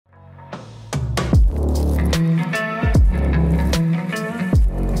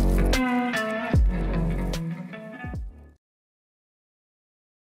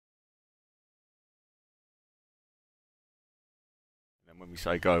When we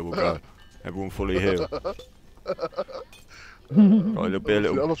say go, we'll go. Everyone fully heal. Right, it'll be a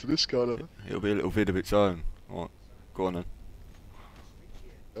little. I'm after this guy though. It'll be a little vid of its own. Right, go on then.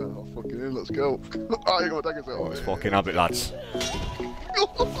 Oh fucking hell, let's go. Oh, you got my daggers out. Let's fucking have it, lads.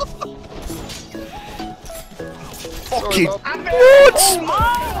 Fucking what?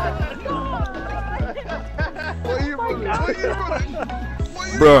 Why are you running? Why are you running? Why are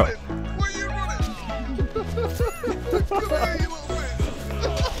you Bruh. running? Why are you running? Come here, you little bitch.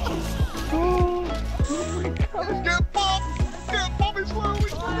 Get Bob! Get Bobby slowly!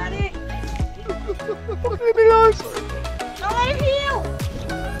 Fucking leave me alone! I'm here!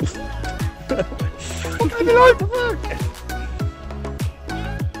 Fucking leave me alone!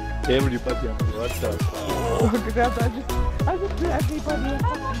 Everybody on the WhatsApp. Oh my god, I just put everybody on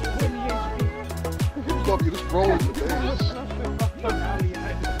fucking 20 HP. Bob, you're just rolling the days. I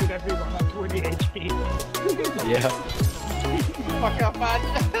just put everyone on 20 HP. Yeah. Fuck up, man.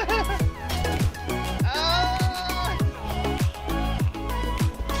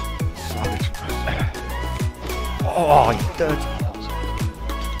 Oh, you dirty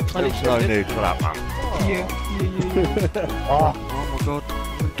There's no need for that, man. Yeah. Oh my god,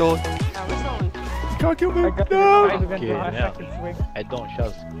 I'm done. You can't kill me. I got No! okay, now. second swing. I don't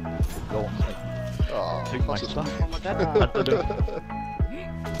just go on like, Oh, take my that's stuff. That's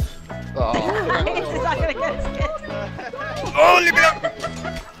Oh, It's not gonna get us. Oh, leave me alone!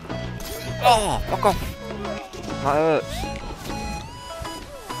 Oh, fuck off. That hurts.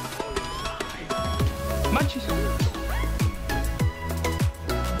 Manchester.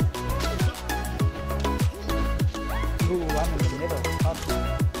 Ooh, I'm in the middle.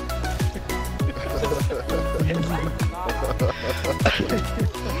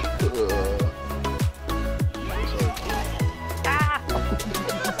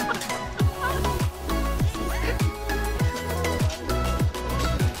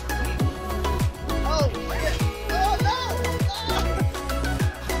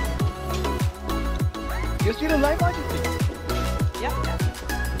 You still alive, Manchester? Yeah.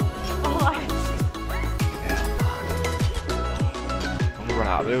 Oh, I'm gonna run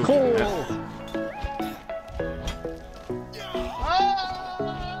out of hills. Cool.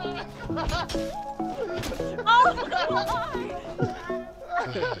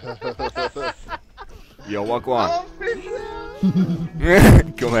 Yo, what go on?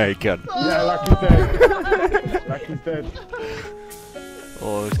 Come here, kid. Yeah, Lucky's dead. Lucky's dead.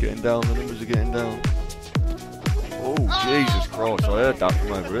 Oh, it's getting down, the numbers are getting down. Oh, Jesus Christ, I heard that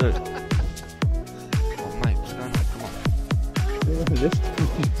from over here. Oh, mate, what's going on? Come on. Look at this.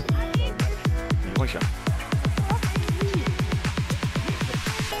 Watch out.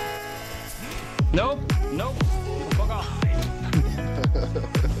 Nope. Nope. Fuck off.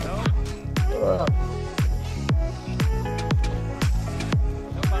 No.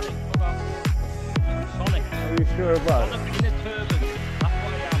 Nobody. Fuck off. Sonic. Are you sure about it? Sonic in a turban. That's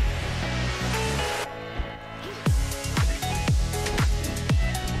what I am.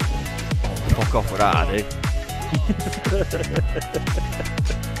 Fuck off with that, Addy.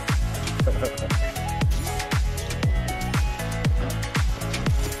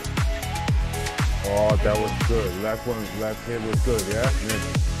 Oh, that was good. Last hit was good, yeah?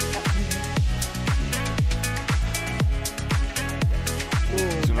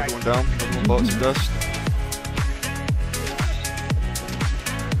 There's another one down, another one bites of dust.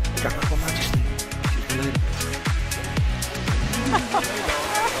 Jack up on Majesty. She's the leader.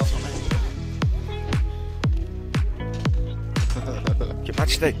 Get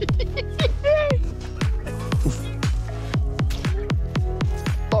Majesty.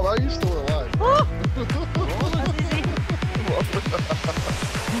 Bob, are you still alive?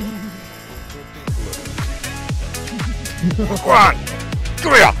 Go on!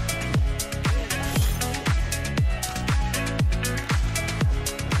 Come here!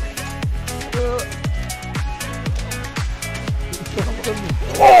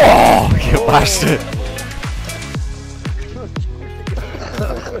 Oh, you bastard!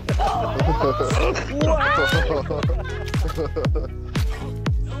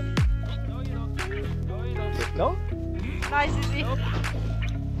 No? nice, Izzy.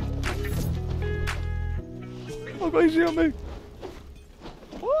 Oh, God, he's on me.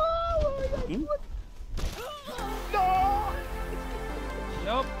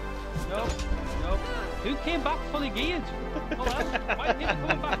 Nope. Nope. Nope. Who came back fully geared? Oh, well, why didn't you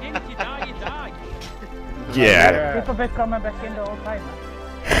come back in? If you die, you die. Yeah. People been coming back in the whole time.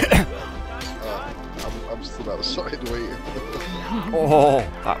 I'm still outside waiting. Oh,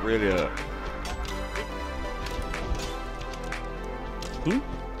 that really hurt. Hey,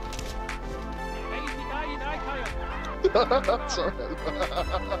 if you die, Kyle. That's alright.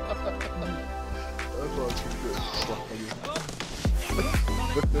 That's why it's gonna get slap on you.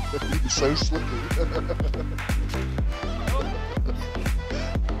 It's so slippy.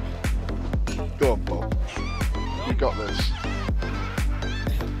 Go on, Bob. You got this.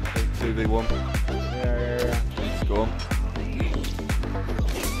 2v1. Yeah. Go on.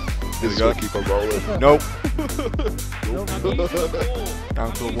 Here we go. Keep on rolling. Nope. I'm using the ball.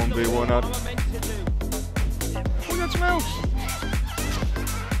 Down to a 1v1 ad. What am I meant to do? Oh, that's mouse.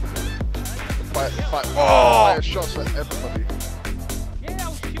 Fire shots at everybody. Yeah, I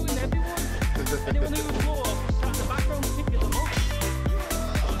was shooting everyone. Anyone who was low, I was sat in the background picking them up.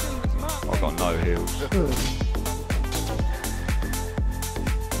 I was doing the smart I've got no heals.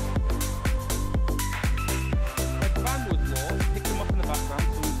 Like the van was low, picked them up in the background,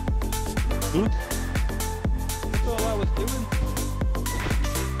 so that's all I was doing.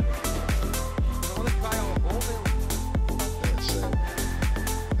 I want to try out a ball build.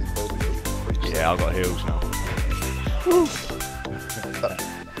 Yeah, I've got heals now.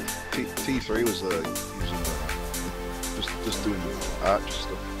 T3 was just doing arch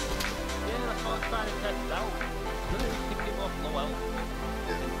stuff. Yeah, that's what I'm trying to test it out. Really pick him up low health.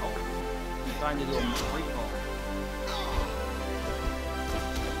 I'm trying to do a free ball.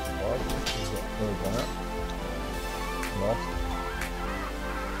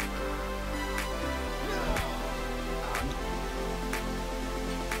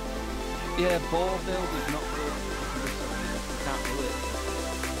 Yeah, ball build is not good. You can't do it.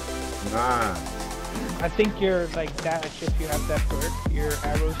 Nah. I think your like damage, if you have that perk, your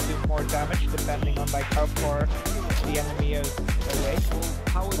arrows do more damage depending on like how far the enemy is away.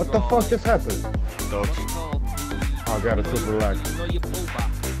 What the fuck just happened? Dodge. What's called the... I got a super lag. You know your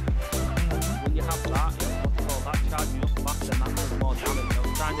pullback? When you have that, what's called that charges you up faster and that does more damage. I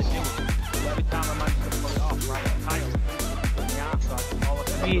was trying to do it, but every time I managed to pull it off, right, Kyle in the arse, so I just all I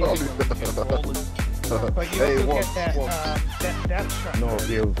can do is rolling. But you also get that shot. No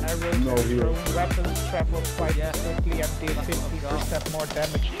heals. Arrows No and heals. thrown weapons travel quite quickly and deal 50% more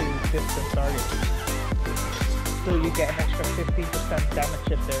damage to distant targets. So you get an extra 15% damage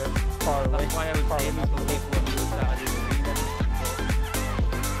if they're far away. That's why I was saying to people when we were started in the arena.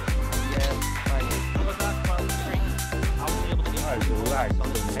 Yeah, like, I was at 12 streams. I was able to Ah, it's a lag.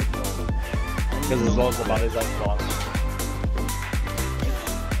 Because it's also about his Xbox.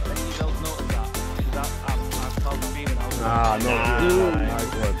 Any of those noticed that? Because I've told streaming, I was Nah, no heals. Nah.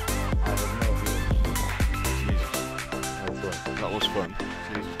 Nice one. I have no heals. Jesus. Nice one. That was fun.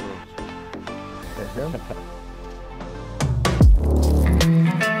 Jesus Christ. Hit him?